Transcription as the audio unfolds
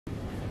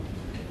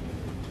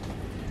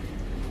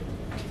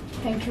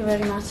Thank you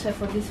very much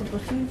for this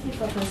opportunity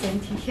for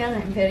presenting here.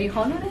 I'm very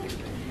honored.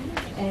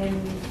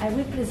 I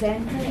will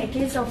present a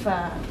case of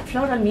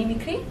floral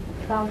mimicry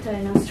about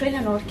an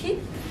Australian orchid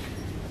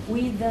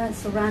with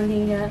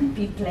surrounding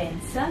pea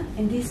plants.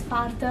 And this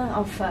part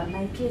of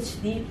my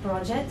PhD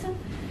project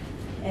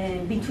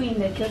between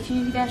the Curtin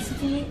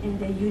University and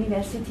the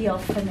University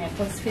of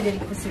Naples,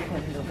 Federico.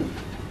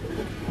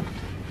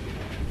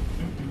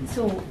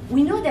 So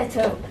we know that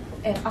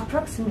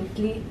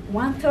approximately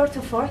 1/3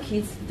 of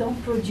orchids don't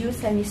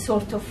produce any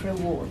sort of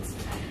rewards.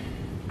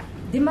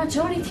 The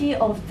majority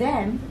of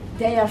them,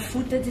 they are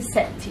food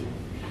deceptive.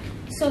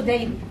 So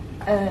they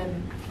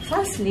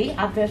falsely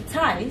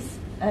advertise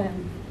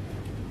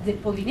the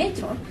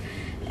pollinator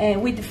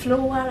with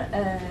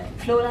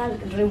floral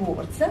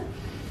rewards.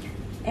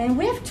 And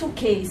we have two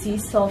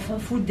cases of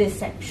food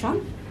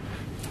deception.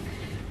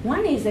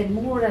 One is a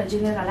more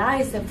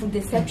generalized food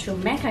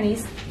deception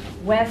mechanism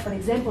where, for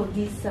example,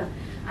 this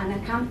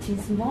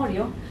Anacanthis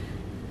morio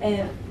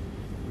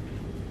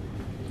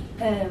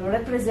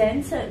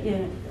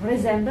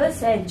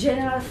resembles a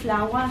general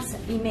flowers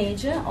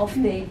image of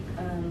the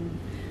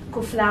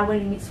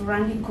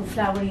surrounding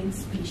co-flowering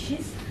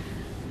species.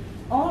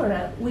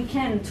 Or we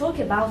can talk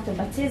about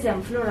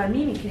Batesian floral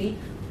mimicry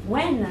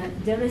when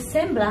the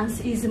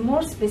resemblance is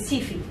more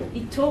specific.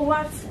 It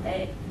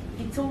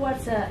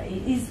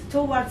is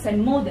towards a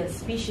model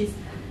species.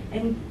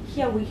 And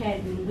here we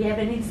have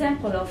an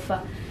example of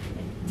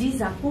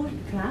Disa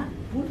pulcra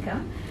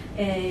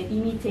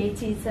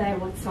imitated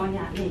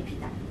Watsonia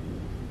lepida.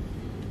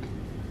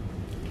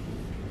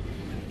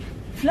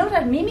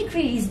 Floral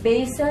mimicry is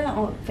based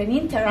on an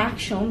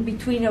interaction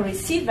between a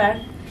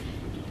receiver,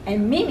 a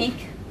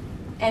mimic,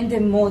 and a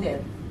model.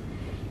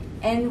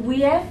 And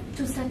we have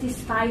to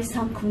satisfy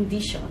some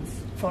conditions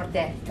for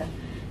that.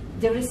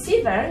 The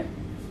receiver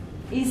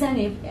is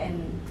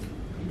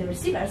the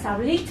receivers are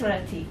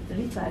literally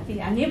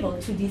unable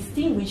to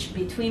distinguish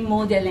between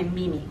model and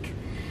mimic.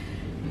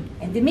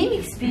 And the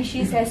mimic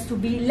species has to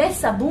be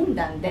less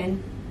abundant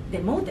than the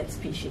model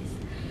species.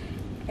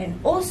 And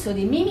also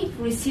the mimic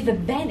receive a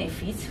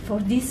benefit for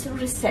this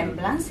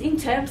resemblance in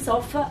terms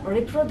of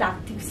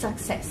reproductive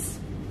success.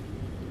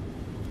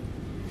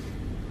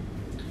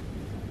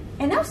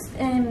 And now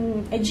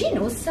a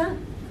genus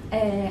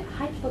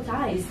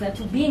hypothesized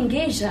to be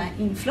engaged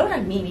in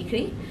floral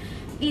mimicry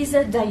is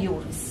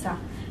Diuris.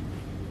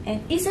 And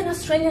it's an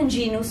Australian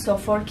genus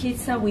of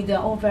orchids with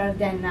over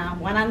than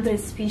 100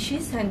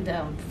 species, and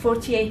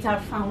 48 are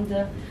found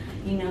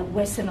in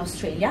Western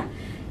Australia.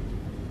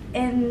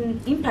 And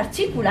in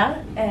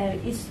particular,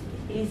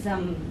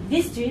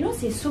 this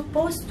genus is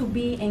supposed to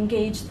be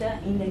engaged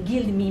in the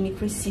guild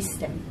mimicry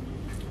system,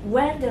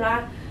 where there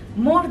are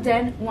more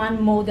than one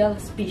model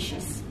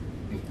species.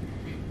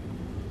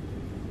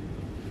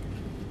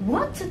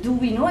 What do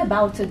we know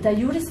about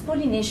Diuris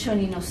pollination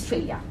in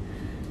Australia?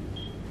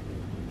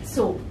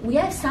 So we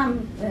have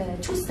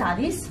two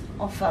studies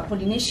of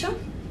pollination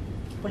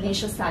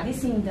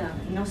studies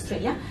in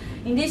Australia,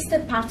 in this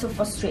part of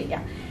Australia.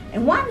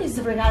 And one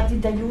is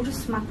regarding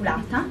Diuris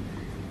maculata,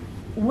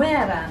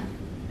 where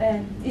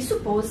it's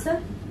supposed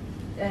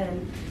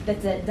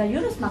that the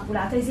Diuris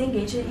maculata is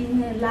engaged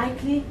in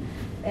likely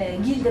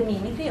guild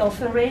mimicry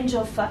of a range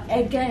of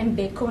egg and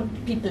bacon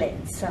pea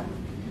plants,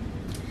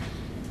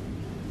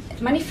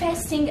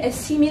 manifesting a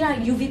similar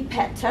UV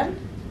pattern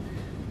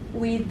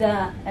with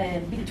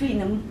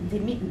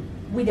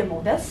with the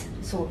models.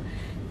 So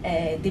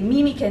the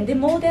mimic and the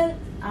model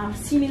are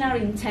similar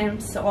in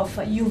terms of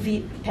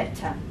UV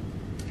pattern.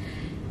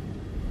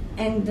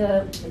 And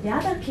the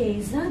other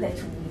case that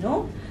we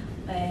know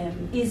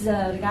is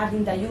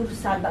regarding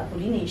Diuris alba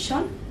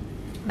pollination.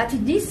 But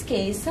in this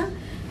case,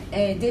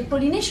 the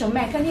pollination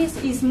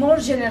mechanism is more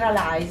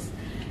generalized.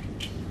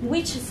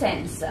 Which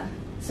sense?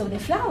 So the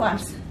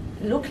flowers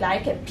look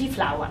like a pea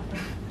flower,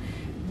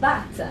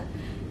 but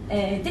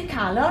the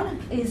color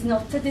is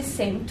not the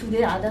same to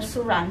the other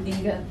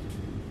surrounding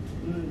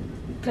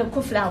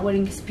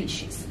co-flowering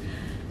species.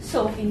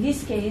 So in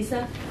this case,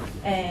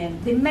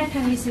 the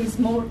mechanism is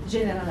more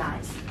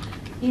generalized.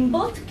 In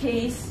both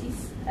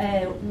cases,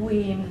 they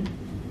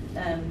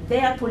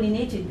are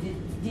pollinated.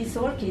 These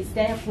orchids,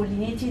 they are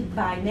pollinated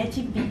by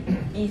native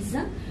bees,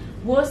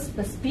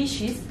 wasp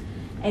species,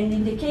 and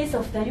in the case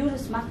of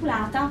Diuris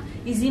maculata,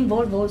 is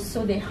involved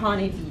also the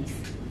honeybees.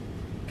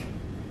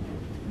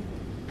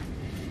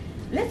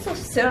 Let's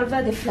observe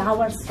the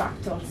flower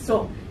structure.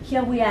 So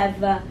here we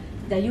have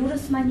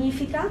Diuris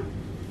magnifica,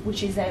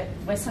 which is a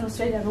Western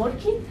Australian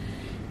orchid,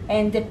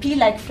 and the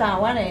pea-like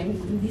flower, and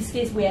in this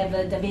case we have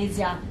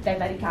Davesia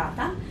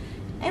divaricata.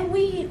 And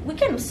we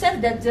can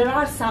observe that there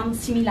are some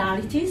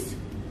similarities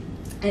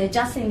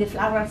just in the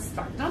flower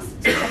structures,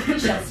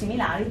 superficial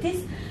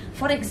similarities.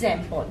 For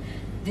example,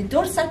 the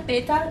dorsal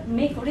petal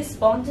may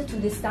correspond to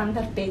the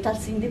standard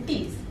petals in the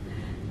peas.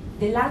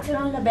 The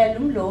lateral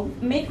labellum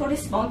lobe may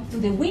correspond to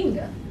the wings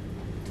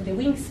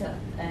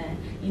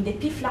in the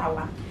pea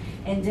flower,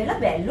 and the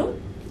labellum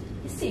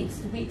seems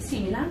to be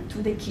similar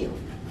to the keel.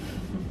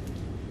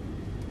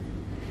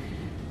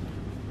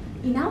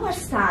 In our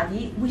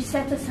study, we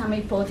set some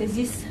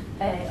hypotheses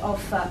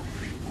of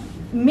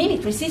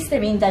mimicry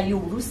system in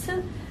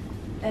Diuris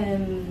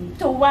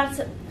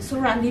towards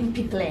surrounding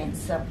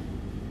peatlands.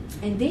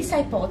 And these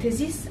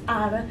hypotheses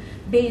are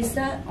based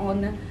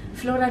on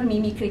floral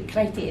mimicry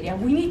criteria.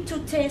 We need to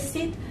test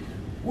it,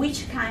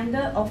 which kind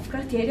of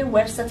criteria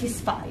were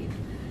satisfied.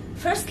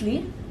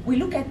 Firstly, we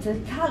look at the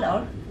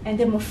color and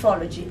the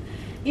morphology.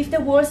 If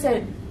there was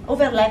an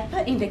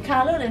overlap in the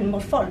color and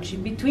morphology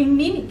between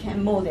mimic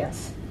and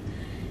models.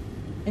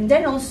 And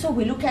then also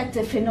we look at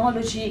the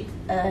phenology,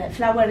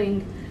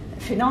 flowering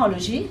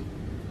phenology.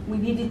 We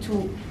needed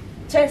to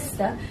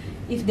test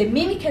if the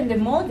mimic and the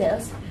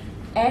models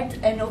had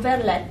an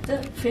overlapped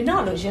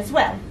phenology as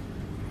well.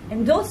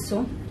 And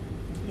also,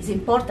 it's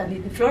important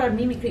in the floral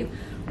mimicry,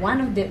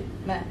 one of the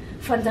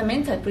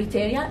fundamental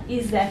criteria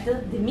is that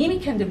the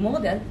mimic and the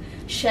model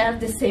share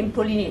the same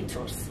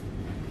pollinators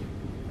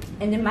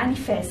and they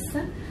manifest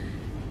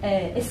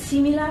a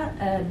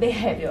similar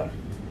behavior.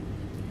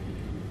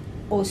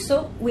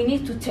 Also, we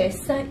need to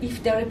test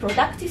if the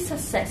reproductive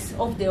success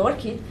of the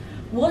orchid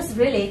was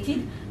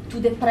related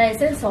to the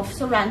presence of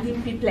surrounding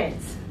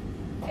peatlands,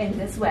 and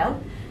as well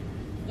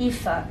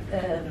if the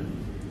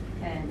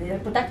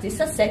reproductive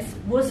success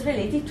was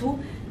related to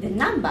the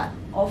number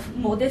of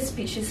model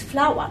species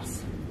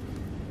flowers.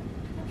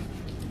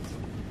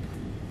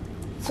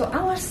 So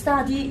our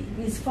study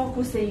is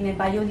focused in a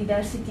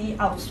biodiversity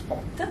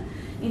hotspot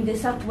in the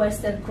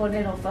southwestern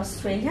corner of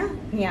Australia,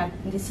 near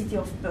the city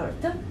of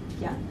Perth.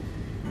 Yeah.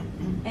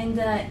 And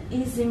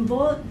is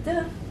involved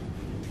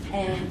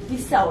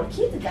this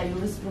orchid,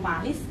 Diuris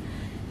brumalis,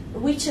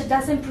 which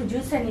doesn't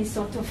produce any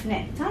sort of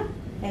nectar.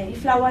 It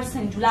flowers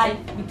in July,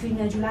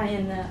 between July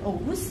and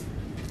August,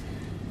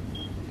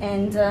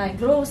 and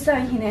grows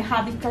in a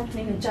habitat,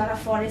 in a Jara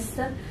forest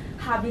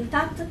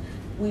habitat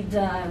with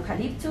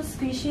eucalyptus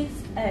species,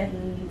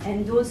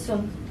 and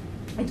also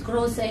it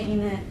grows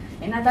in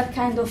another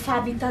kind of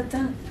habitat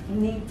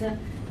named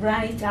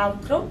granite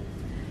outcrop,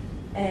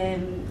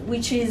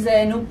 which is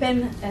an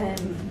open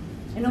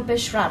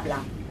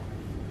shrubland.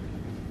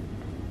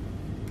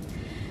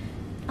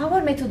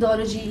 Our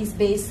methodology is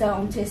based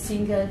on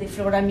testing the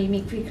floral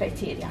mimicry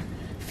criteria.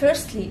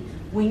 Firstly,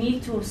 we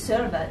need to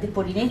observe the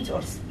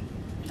pollinators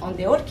on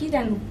the orchid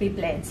and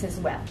peatlands as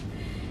well.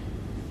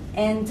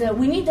 And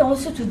we need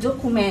also to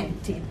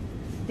document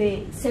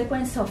the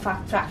sequence of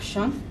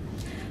attraction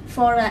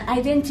for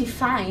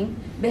identifying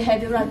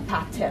behavioral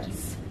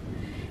patterns.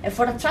 And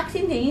for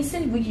attracting the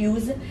insect, we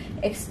use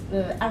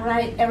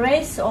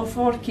arrays of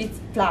orchid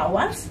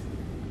flowers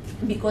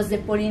because the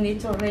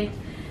pollinator rate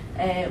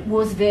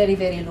was very,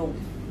 very low.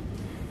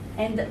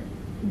 And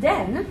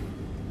then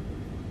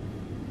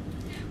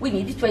we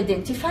needed to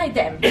identify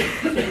them.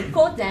 So we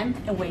code them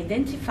and we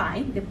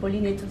identify the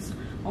pollinators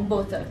on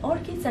both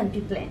orchids and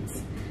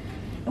peatlands.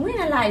 And we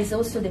analyze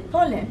also the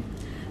pollen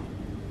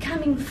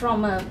coming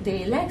from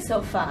the legs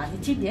of the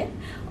tibia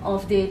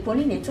of the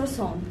pollinators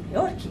on the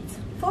orchids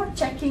for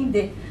checking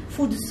the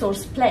food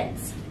source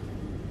plants.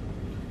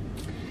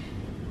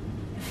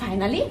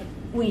 Finally,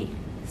 we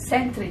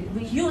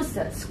use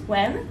a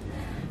square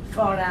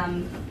for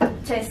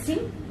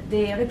testing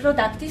the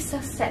reproductive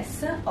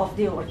success of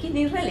the orchid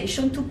in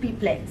relation to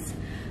peatlands.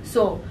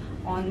 So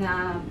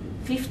on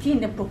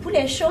 15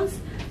 populations,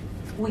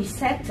 we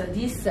set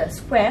these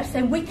squares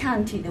and we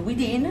counted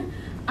within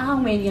how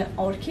many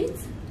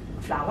orchids,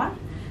 flower,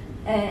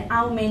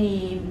 how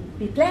many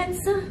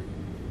peatlands,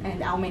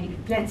 and how many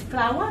peatlands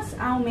flowers,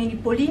 how many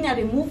pollina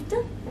removed,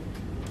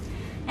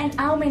 and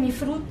how many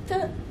fruit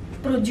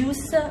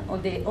produced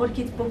on the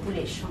orchid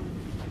population.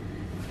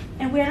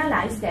 And we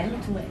analyze them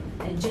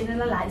to a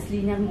generalized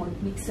linear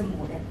mixed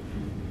model.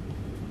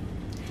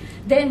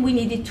 Then we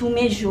needed to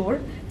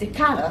measure the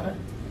color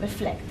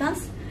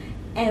reflectance,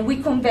 and we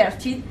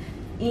converted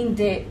in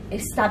the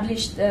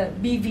established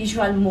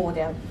behavioural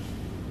model.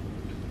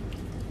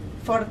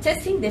 For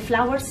testing the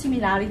flower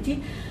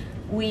similarity,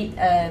 we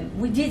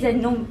did a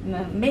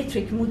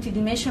metric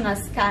multidimensional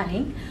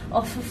scanning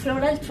of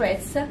floral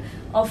traits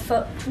of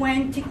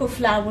 20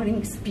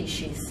 co-flowering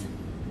species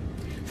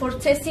for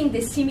testing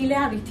the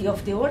similarity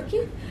of the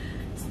orchid,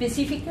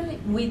 specifically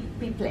with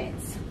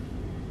peatlands.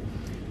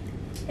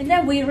 And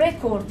then we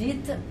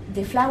recorded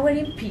the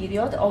flowering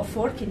period of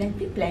orchid and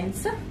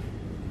peatlands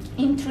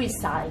in 3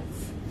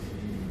 sites.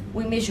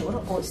 We measure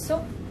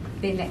also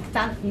the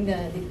nectar in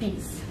the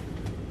peas.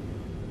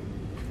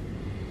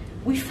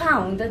 We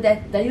found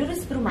that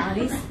Diuris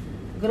brumalis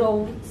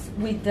grows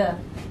with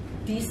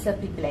these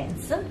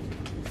peatlands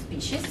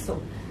species,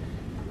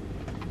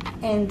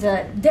 and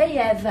they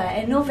have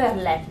an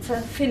overlapped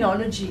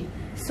phenology.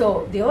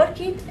 So the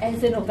orchid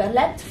has an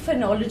overlapped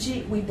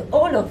phenology with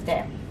all of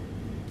them.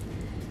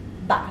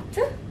 But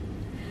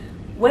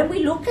when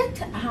we look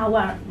at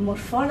our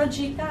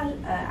morphological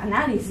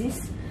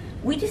analysis,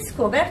 we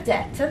discovered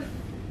that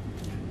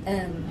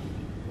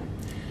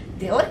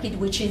the orchid,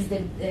 which is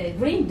the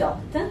green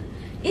dot,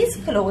 is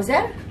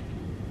closer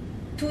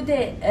to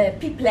the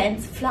peatland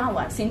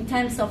flowers in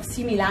terms of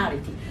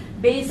similarity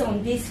based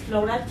on these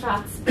floral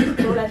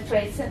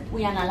traits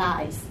we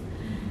analyzed,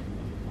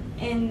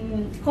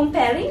 and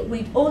comparing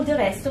with all the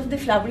rest of the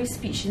flowering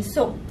species.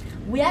 So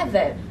we have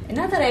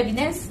another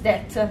evidence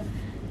that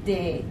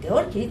the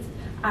orchids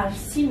are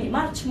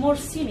much more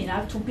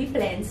similar to pea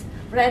plants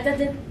rather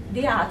than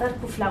the other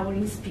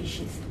co-flowering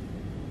species.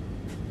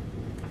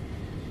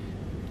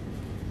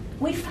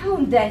 We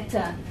found that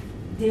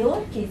the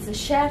orchids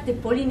share the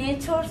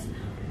pollinators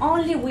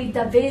only with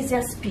the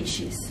Davesia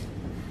species.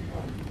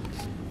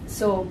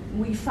 So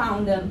we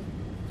found,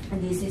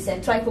 this is a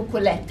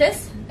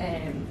Trichocoletes,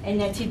 a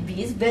native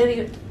bees,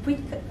 very quick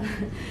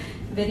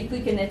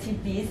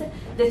native bees,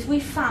 that we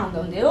found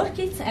on the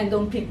orchids and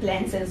on pea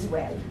plants as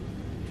well.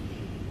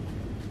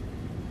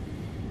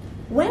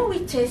 When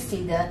we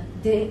tested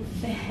the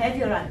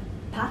behavioral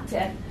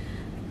pattern,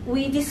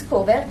 we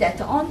discovered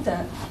that on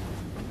the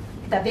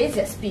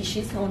Davesia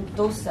species, on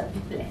those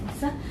pea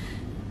plants,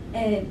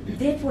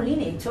 the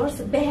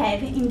pollinators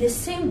behave in the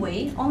same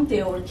way on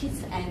the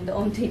orchids and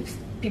on the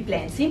pea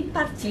plants. In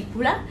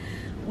particular,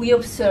 we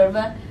observe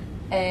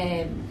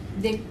a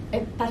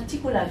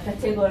particular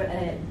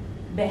category,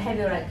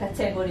 behavioral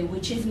category,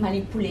 which is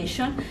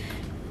manipulation,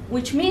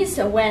 which means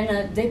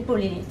when the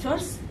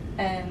pollinators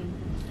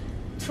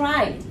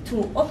try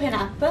to open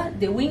up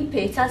the wing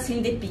petals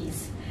in the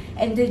peas,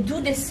 and they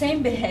do the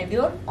same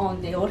behavior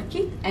on the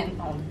orchid and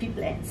on pea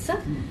plants.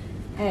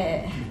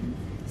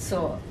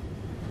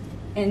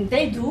 And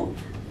they do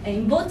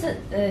in both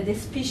the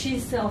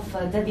species of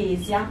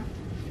Davesia,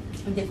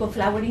 the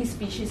co-flowering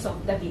species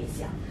of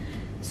Davesia.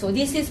 So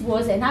this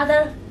was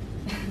another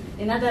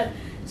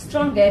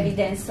strong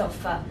evidence of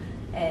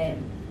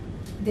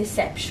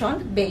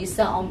deception based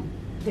on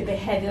the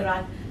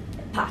behavioral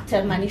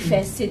pattern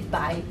manifested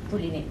by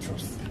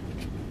pollinators.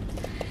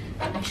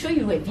 I'll show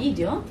you a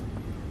video.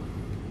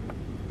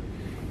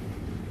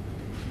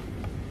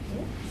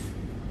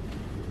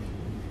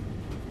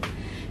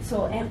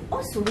 So, and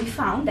also we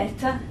found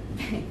that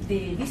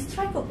these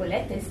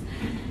Trichocoletes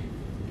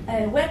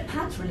were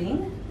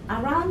patrolling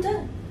around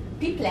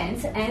pea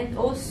plants and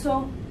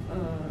also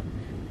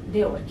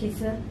the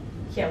orchids.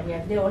 Here we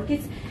have the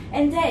orchids,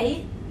 and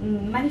they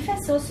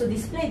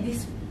display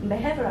this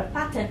behavioral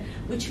pattern,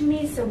 which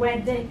means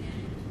when they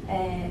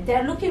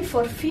are looking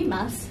for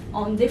females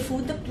on the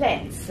food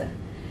plants.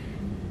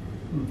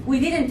 We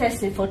didn't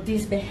test it for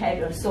this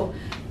behavior, so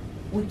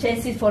we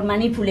tested for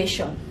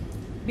manipulation,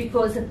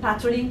 because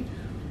patrolling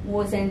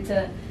wasn't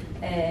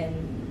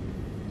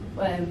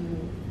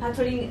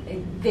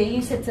patrolling. The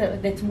insects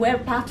that were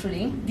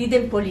patrolling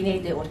didn't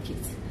pollinate the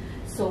orchids,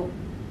 so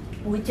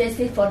we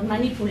tested for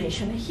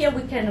manipulation. Here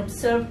we can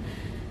observe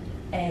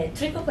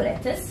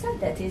Trichocoletes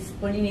that is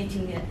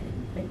pollinating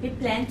the pea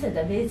plant, the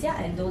Davesia,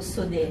 and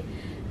also the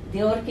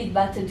orchid.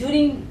 But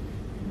during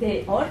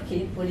the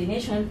orchid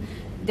pollination,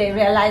 they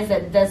realize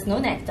that there's no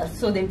nectar,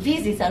 so the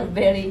visits are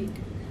very,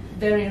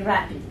 very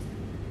rapid.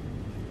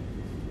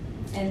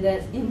 And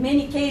in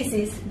many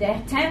cases, they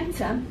attempt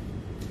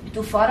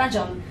to forage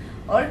on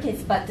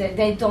orchids, but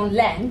they don't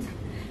land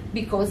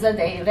because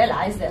they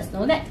realize there's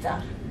no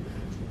nectar.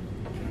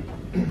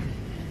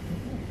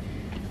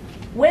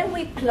 When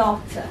we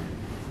plot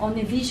on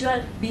a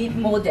visual bead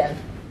model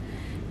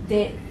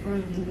the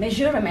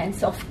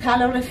measurements of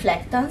color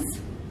reflectance,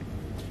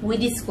 we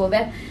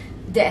discover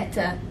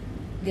that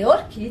the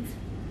orchids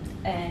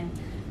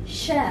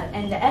share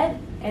and have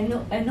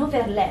an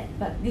overlap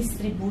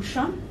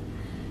distribution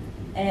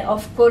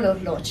of color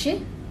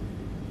loci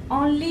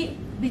only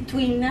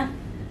between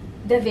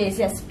the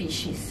Davesia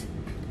species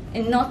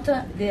and not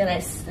the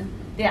rest,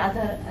 the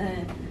other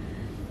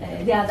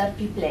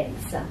pea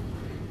plants.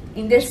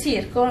 In the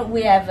circle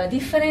we have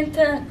different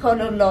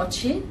color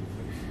loci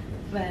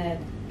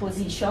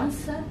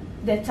positions.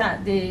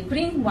 That the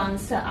green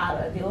ones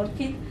are the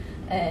orchid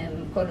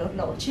color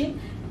loci,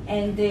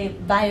 and the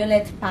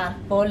violet,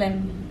 purple,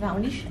 and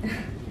brownish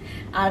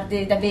are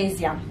the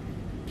Davesia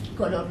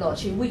color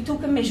loci. We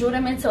took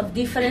measurements of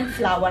different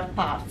flower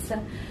parts,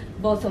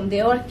 both on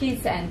the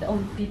orchids and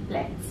on pea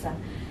plants.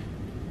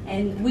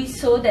 And we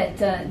saw that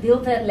the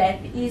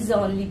overlap is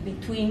only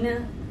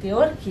between the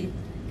orchid,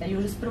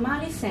 Diuris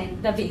brumalis,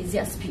 and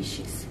Davesia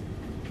species.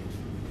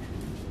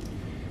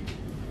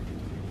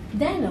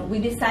 Then we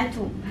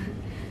decided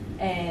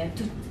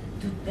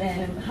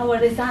our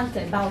result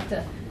about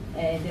the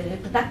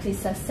reproductive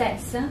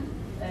success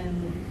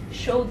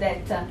show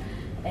that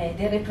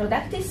the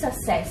reproductive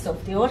success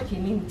of the orchid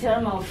in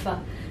terms of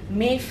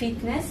male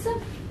fitness,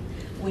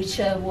 which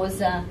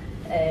was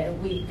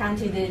we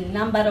counted the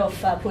number of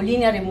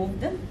pollina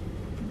removed.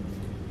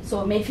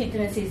 So male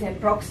fitness is a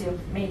proxy of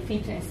male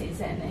fitness,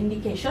 is an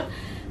indication.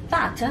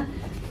 But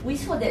we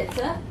saw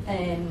that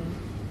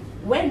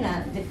when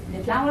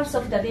the flowers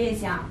of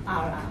Davesia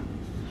are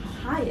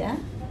higher,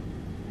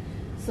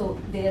 so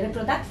the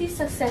reproductive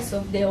success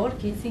of the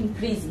orchids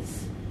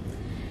increases.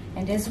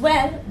 And as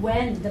well,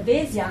 when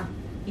Davesia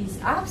is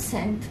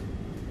absent,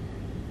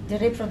 the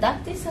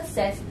reproductive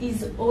success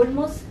is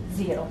almost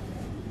zero.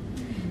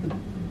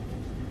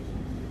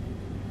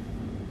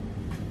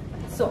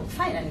 So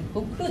finally,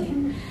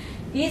 concluding,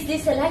 is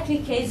this a likely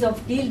case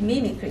of gill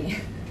mimicry?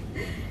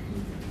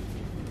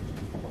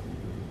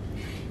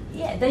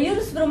 Yeah, the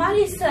Diuris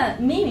brumalis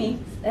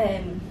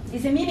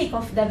is a mimic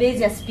of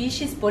Davesia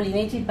species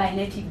pollinated by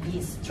native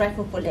bees,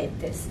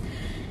 Trichopoletes.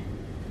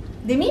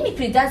 The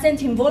mimicry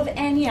doesn't involve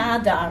any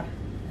other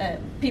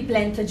pea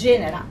plant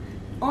genera,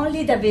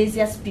 only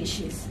Davesia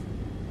species.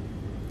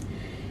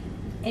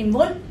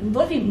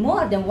 Involving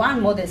more than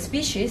one model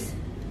species,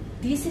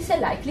 this is a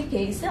likely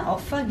case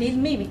of gill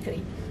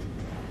mimicry.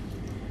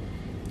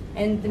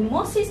 And the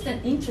most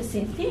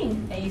interesting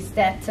thing is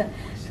that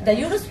the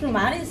Diuris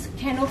brumalis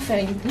can offer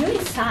new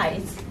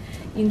insights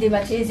in the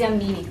Batesian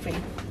mimicry,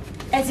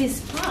 as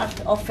is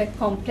part of a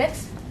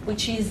complex,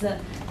 which is the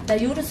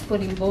Diuris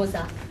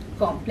columbosa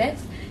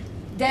complex,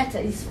 that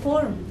is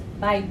formed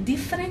by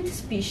different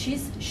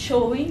species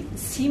showing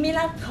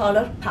similar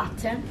color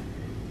pattern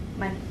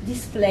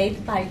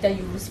displayed by the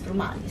Diuris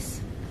brumalis.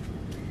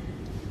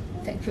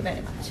 Thank you very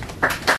much.